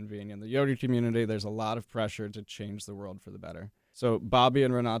mother and being in the yoga community, there's a lot of pressure to change the world for the better. So Bobby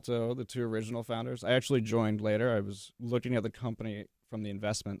and Renato, the 2 original founders, I actually joined later. I was looking at the company from the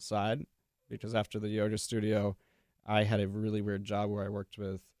investment side because after the yoga studio, I had a really weird job where I worked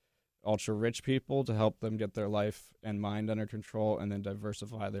with ultra-rich people to help them get their life and mind under control and then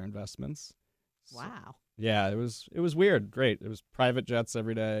diversify their investments. Wow. Yeah, it was weird. Great. It was private jets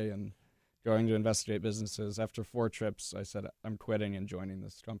every day and going to investigate businesses. After 4 trips, I said, I'm quitting and joining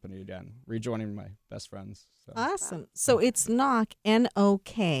this company again, rejoining my best friends. So. Awesome. So it's Knock,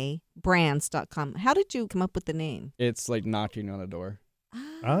 N-O-K, brands.com. How did you come up with the name? It's like knocking on a door.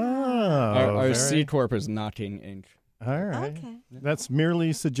 Oh. Our C Corp is Knocking Inc. All right. Okay. That's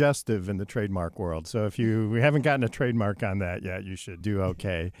merely suggestive in the trademark world. So if we haven't gotten a trademark on that yet, you should do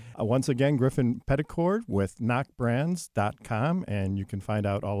okay. Once again, Griffin Petticord with knockbrands.com, and you can find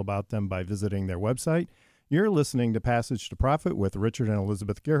out all about them by visiting their website. You're listening to Passage to Profit with Richard and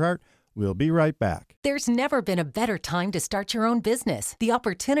Elizabeth Gearhart. We'll be right back. There's never been a better time to start your own business. The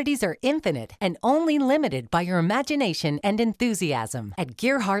opportunities are infinite and only limited by your imagination and enthusiasm. At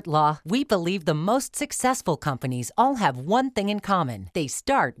Gearhart Law, we believe the most successful companies all have one thing in common. They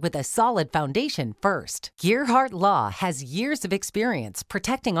start with a solid foundation first. Gearhart Law has years of experience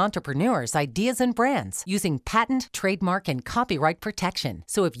protecting entrepreneurs' ideas and brands using patent, trademark, and copyright protection.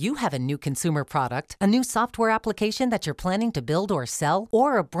 So if you have a new consumer product, a new software application that you're planning to build or sell,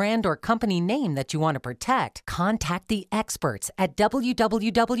 or a brand or company name that you want to protect, contact the experts at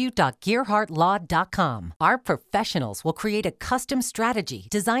www.gearhartlaw.com. Our professionals will create a custom strategy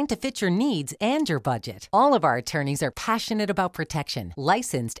designed to fit your needs and your budget. All of our attorneys are passionate about protection,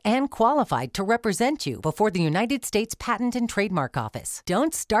 licensed and qualified to represent you before the United States Patent and Trademark Office.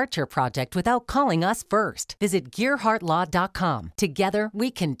 Don't start your project without calling us first. Visit gearhartlaw.com. Together,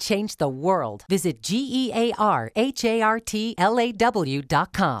 we can change the world. Visit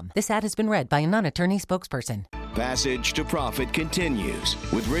gearhartlaw.com. This ad has been read by a non-attorney spokesperson. Passage to Profit continues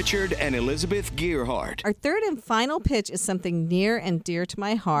with Richard and Elizabeth Gearhart. Our third and final pitch is something near and dear to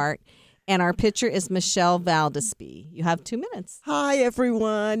my heart, and our pitcher is Michelle Valdespie. You have 2 minutes. Hi,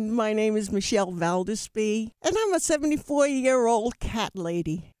 everyone. My name is Michelle Valdespie, and I'm a 74-year-old cat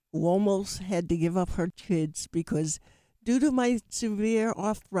lady who almost had to give up her kids because due to my severe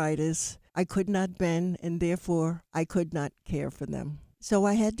arthritis, I could not bend, and therefore I could not care for them. So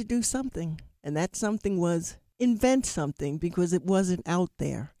I had to do something, and that something was invent something because it wasn't out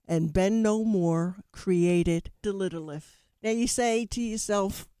there. And Bend No More created the Little Lift. Now you say to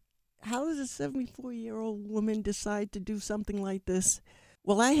yourself, how does a 74-year-old woman decide to do something like this?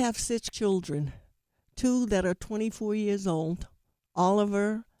 Well, I have 6 children, 2 that are 24 years old,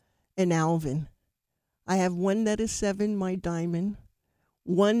 Oliver and Alvin. I have 1 that is 7, my Diamond,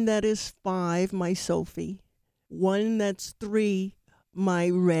 1 that is 5, my Sophie, one that's 3, my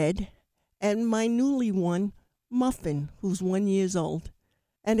Red, and my newly one, Muffin, who's 1 year old.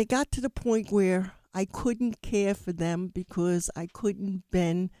 And it got to the point where I couldn't care for them because I couldn't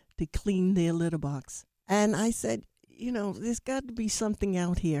bend to clean their litter box. And I said, there's got to be something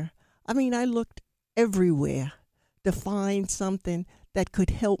out here. I mean, I looked everywhere to find something that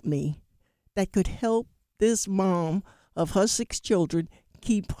could help me, that could help this mom of her 6 children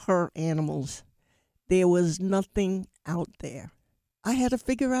keep her animals. There was nothing out there. I had to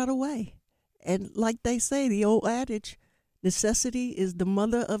figure out a way. And like they say, the old adage, necessity is the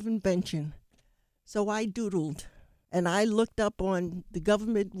mother of invention. So I doodled, and I looked up on the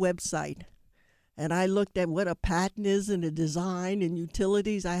government website, and I looked at what a patent is and the design and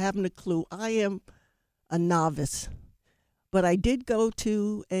utilities. I haven't a clue. I am a novice. But I did go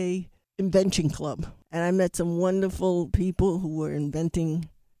to a invention club, and I met some wonderful people who were inventing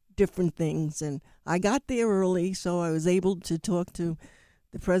different things. And I got there early, so I was able to talk to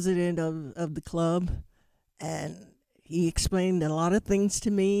the president of the club, and he explained a lot of things to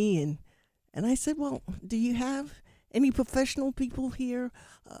me. And I said, well, do you have any professional people here,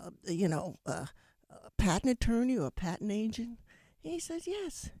 a patent attorney or a patent agent? And he said,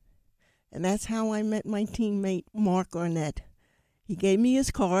 yes. And that's how I met my teammate, Mark Arnett. He gave me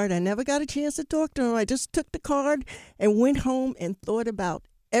his card. I never got a chance to talk to him. I just took the card and went home and thought about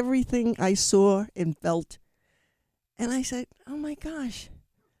everything I saw and felt. And I said, oh, my gosh,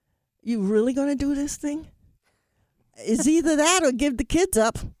 you really going to do this thing? It's either that or give the kids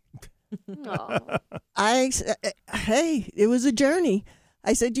up. Hey, it was a journey.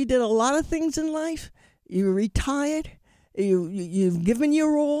 I said, you did a lot of things in life. You retired. You've given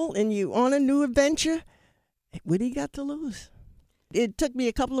your all, and you on a new adventure. What do you got to lose? It took me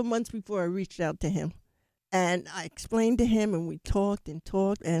a couple of months before I reached out to him. And I explained to him, and we talked,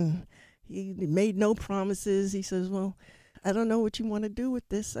 and he made no promises. He says, well, I don't know what you want to do with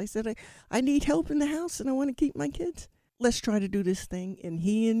this. I said, I need help in the house, and I want to keep my kids. Let's try to do this thing. And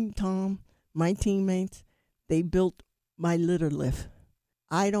he and Tom, my teammates, they built my litter lift.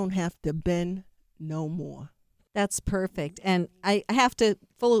 I don't have to bend no more. That's perfect. And I have to,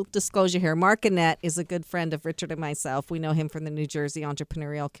 full disclosure here, Mark Annette is a good friend of Richard and myself. We know him from the New Jersey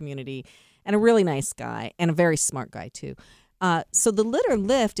entrepreneurial community, and a really nice guy, and a very smart guy, too. So the litter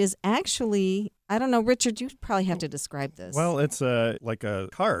lift is actually, I don't know, Richard, you probably have to describe this. Well, it's like a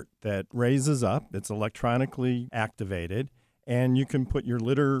cart that raises up. It's electronically activated, and you can put your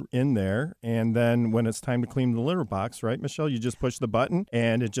litter in there. And then when it's time to clean the litter box, right, Michelle, you just push the button,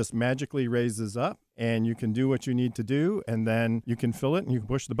 and it just magically raises up, and you can do what you need to do, and then you can fill it, and you can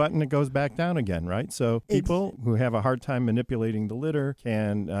push the button, it goes back down again, right? So people who have a hard time manipulating the litter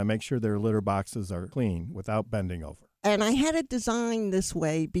can make sure their litter boxes are clean without bending over. And I had it designed this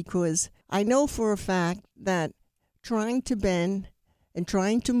way because I know for a fact that trying to bend and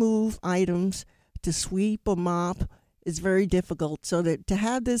trying to move items to sweep or mop is very difficult. So that to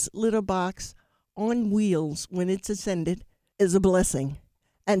have this litter box on wheels when it's ascended is a blessing.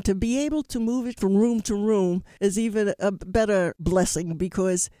 And to be able to move it from room to room is even a better blessing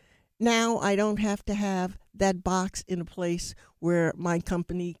because now I don't have to have that box in a place where my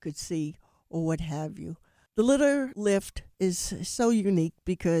company could see or what have you. The litter lift is so unique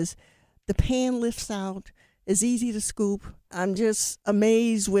because the pan lifts out, it's easy to scoop. I'm just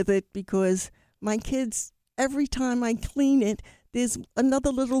amazed with it because my kids, every time I clean it, there's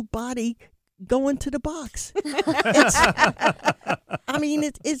another little body going to the box.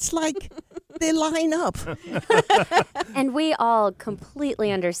 It's like they line up. And we all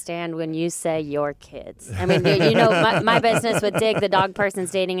completely understand when you say your kids. I mean, my business with Dig, the dog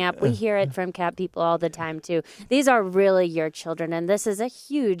person's dating app, we hear it from cat people all the time, too. These are really your children, and this is a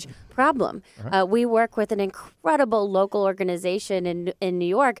huge problem. We work with an incredible local organization in New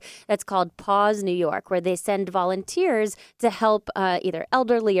York that's called Paws New York, where they send volunteers to help either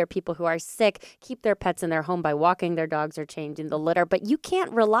elderly or people who are sick keep their pets in their home by walking their dogs or changing the litter. But you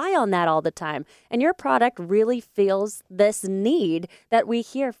can't rely on that all the time. And your product really feels this need that we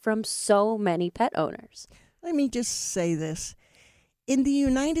hear from so many pet owners. Let me just say this. In the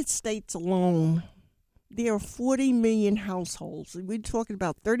United States alone, there are 40 million households. We're talking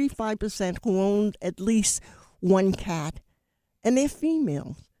about 35% who own at least one cat, and they're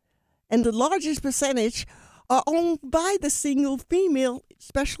females. And the largest percentage are owned by the single female,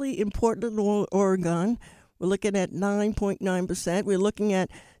 especially in Portland, Oregon. We're looking at 9.9%. We're looking at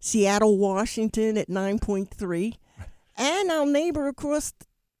Seattle, Washington at 9.3%. And our neighbor across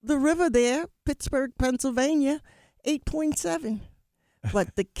the river there, Pittsburgh, Pennsylvania, 8.7%.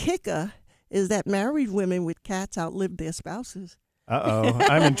 But the kicker is that married women with cats outlive their spouses. Uh-oh,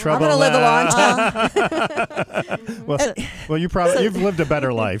 I'm in trouble I'm going to now. live a long time. well, you've lived a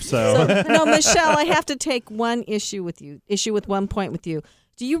better life, so. No, Michelle, I have to take one issue with 1 point with you.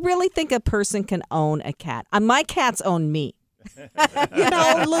 Do you really think a person can own a cat? My cats own me.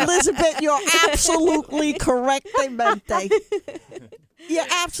 Elizabeth, you're absolutely correct. You're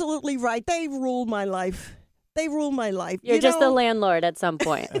absolutely right. They rule my life. You're just the landlord at some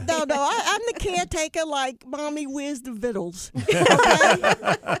point. No, I'm the caretaker, like, Mommy, where's the vittles? Okay?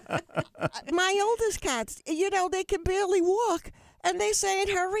 My oldest cats, they can barely walk. And they saying,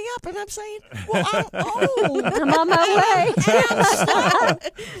 hurry up. And I'm saying, well, I'm old. I'm on my way. And I'm slow.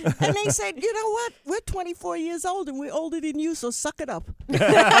 And they said, you know what? We're 24 years old and we're older than you, so suck it up.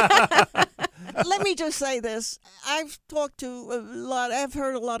 Let me just say this. I've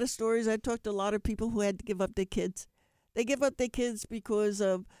heard a lot of stories. I've talked to a lot of people who had to give up their kids. They give up their kids because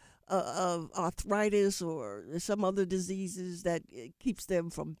of arthritis or some other diseases that keeps them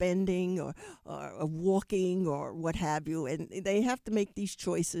from bending or walking or what have you. And they have to make these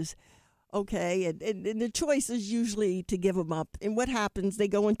choices, okay? And the choice is usually to give them up. And what happens? They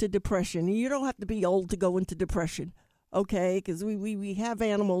go into depression. And you don't have to be old to go into depression, okay? Because we have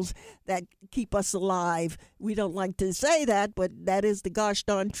animals that keep us alive. We don't like to say that, but that is the gosh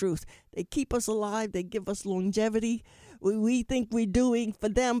darn truth. They keep us alive. They give us longevity. We think we're doing for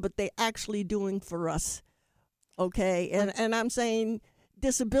them, but they're actually doing for us, okay? And I'm saying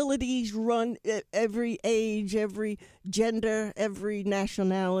disabilities run every age, every gender, every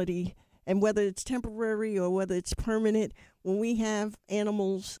nationality, and whether it's temporary or whether it's permanent, when we have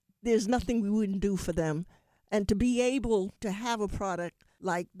animals, there's nothing we wouldn't do for them. And to be able to have a product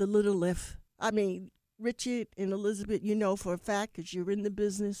like the Little Lift, I mean, Richard and Elizabeth, you know for a fact, because you're in the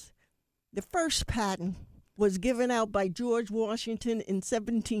business, the first patent was given out by George Washington in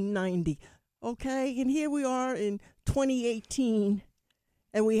 1790, okay? And here we are in 2018,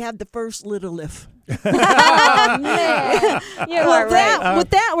 and we have the first Little Lift. Oh, man. You are right. With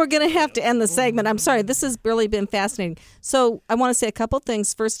that, we're going to have to end the segment. I'm sorry. This has really been fascinating. So I want to say a couple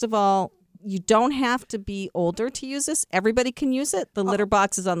things. First of all, you don't have to be older to use this. Everybody can use it. The litter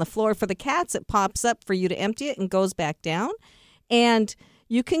box is on the floor. For the cats, it pops up for you to empty it and goes back down. And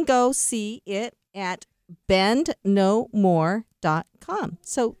you can go see it at bendnomore.com.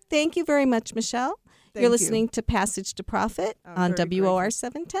 So thank you very much, Michelle. You're listening to Passage to Profit on WOR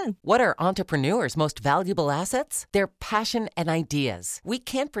 710. What are entrepreneurs' most valuable assets? Their passion and ideas. We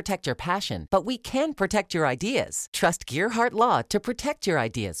can't protect your passion, but we can protect your ideas. Trust Gearhart Law to protect your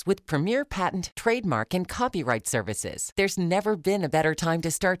ideas with premier patent, trademark, and copyright services. There's never been a better time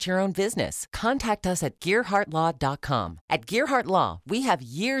to start your own business. Contact us at GearhartLaw.com. At Gearhart Law, we have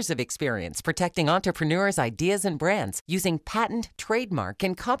years of experience protecting entrepreneurs' ideas and brands using patent, trademark,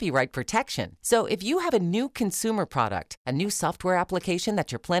 and copyright protection. So if you have a new consumer product, a new software application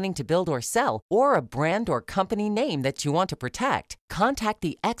that you're planning to build or sell, or a brand or company name that you want to protect, contact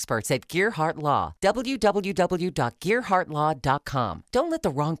the experts at Gearhart Law. www.gearhartlaw.com. Don't let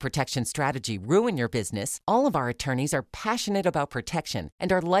the wrong protection strategy ruin your business. All of our attorneys are passionate about protection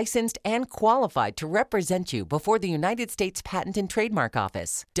and are licensed and qualified to represent you before the United States Patent and Trademark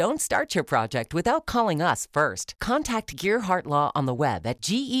Office. Don't start your project without calling us first. Contact Gearhart Law on the web at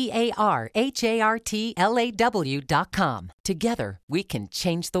GearhartLaw.com. Together, we can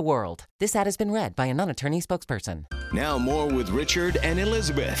change the world. This ad has been read by a non-attorney spokesperson. Now more with Richard and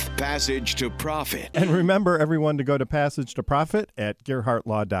Elizabeth. Passage to Profit. And remember, everyone, to go to Passage to Profit at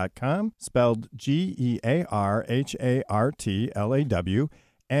GearhartLaw.com, spelled GearhartLaw,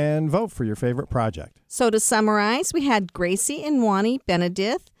 and vote for your favorite project. So to summarize, we had Gracie and Wani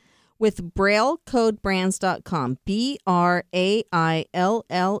Benedict with BrailleCodeBrands.com,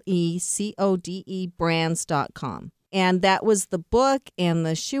 BrailleCode brands.com. And that was the book and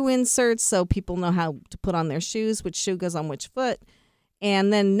the shoe inserts, so people know how to put on their shoes, which shoe goes on which foot.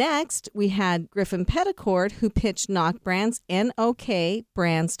 And then next, we had Griffin Petticord, who pitched Knock Brands,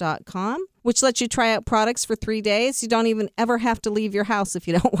 NOKBrands.com, which lets you try out products for 3 days. You don't even ever have to leave your house if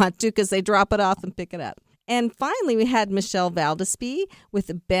you don't want to, because they drop it off and pick it up. And finally, we had Michelle Valdespie with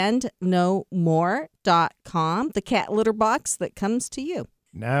BendNoMore.com, the cat litter box that comes to you.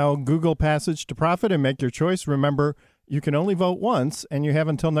 Now Google Passage to Profit and make your choice. Remember, you can only vote once, and you have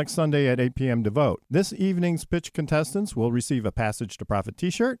until next Sunday at 8 p.m. to vote. This evening's pitch contestants will receive a Passage to Profit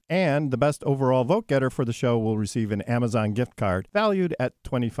t-shirt, and the best overall vote getter for the show will receive an Amazon gift card valued at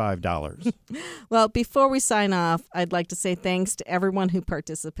 $25. Well, before we sign off, I'd like to say thanks to everyone who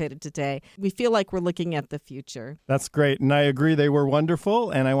participated today. We feel like we're looking at the future. That's great, and I agree they were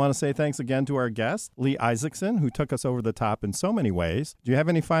wonderful, and I want to say thanks again to our guest, Leigh Isaacson, who took us over the top in so many ways. Do you have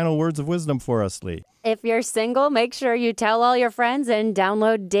any final words of wisdom for us, Leigh? If you're single, make sure you tell all your friends and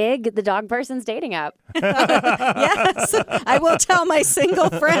download Dig, the dog person's dating app. Yes, I will tell my single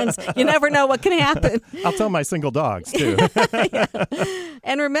friends. You never know what can happen. I'll tell my single dogs, too. Yeah.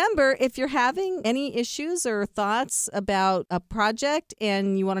 And remember, if you're having any issues or thoughts about a project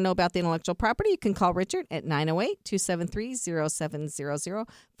and you want to know about the intellectual property, you can call Richard at 908-273-0700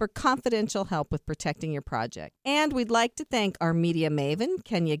 for confidential help with protecting your project. And we'd like to thank our media maven,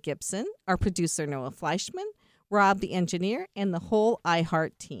 Kenya Gibson, our producer, Noah Fleischman, Rob the engineer, and the whole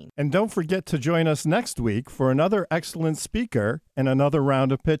iHeart team. And don't forget to join us next week for another excellent speaker and another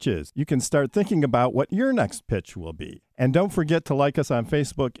round of pitches. You can start thinking about what your next pitch will be. And don't forget to like us on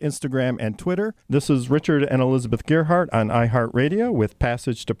Facebook, Instagram, and Twitter. This is Richard and Elizabeth Gearhart on iHeartRadio with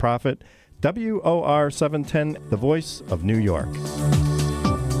Passage to Profit, WOR 710, the voice of New York.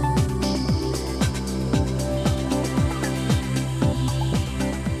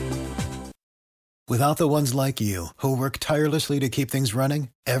 Without the ones like you, who work tirelessly to keep things running,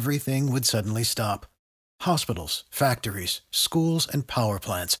 everything would suddenly stop. Hospitals, factories, schools, and power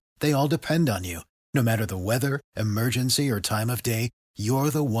plants, they all depend on you. No matter the weather, emergency, or time of day, you're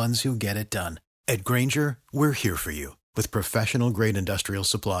the ones who get it done. At Grainger, we're here for you with professional-grade industrial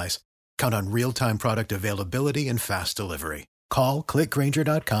supplies. Count on real-time product availability and fast delivery. Call, click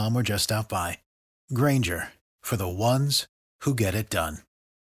Grainger.com, or just stop by. Grainger, for the ones who get it done.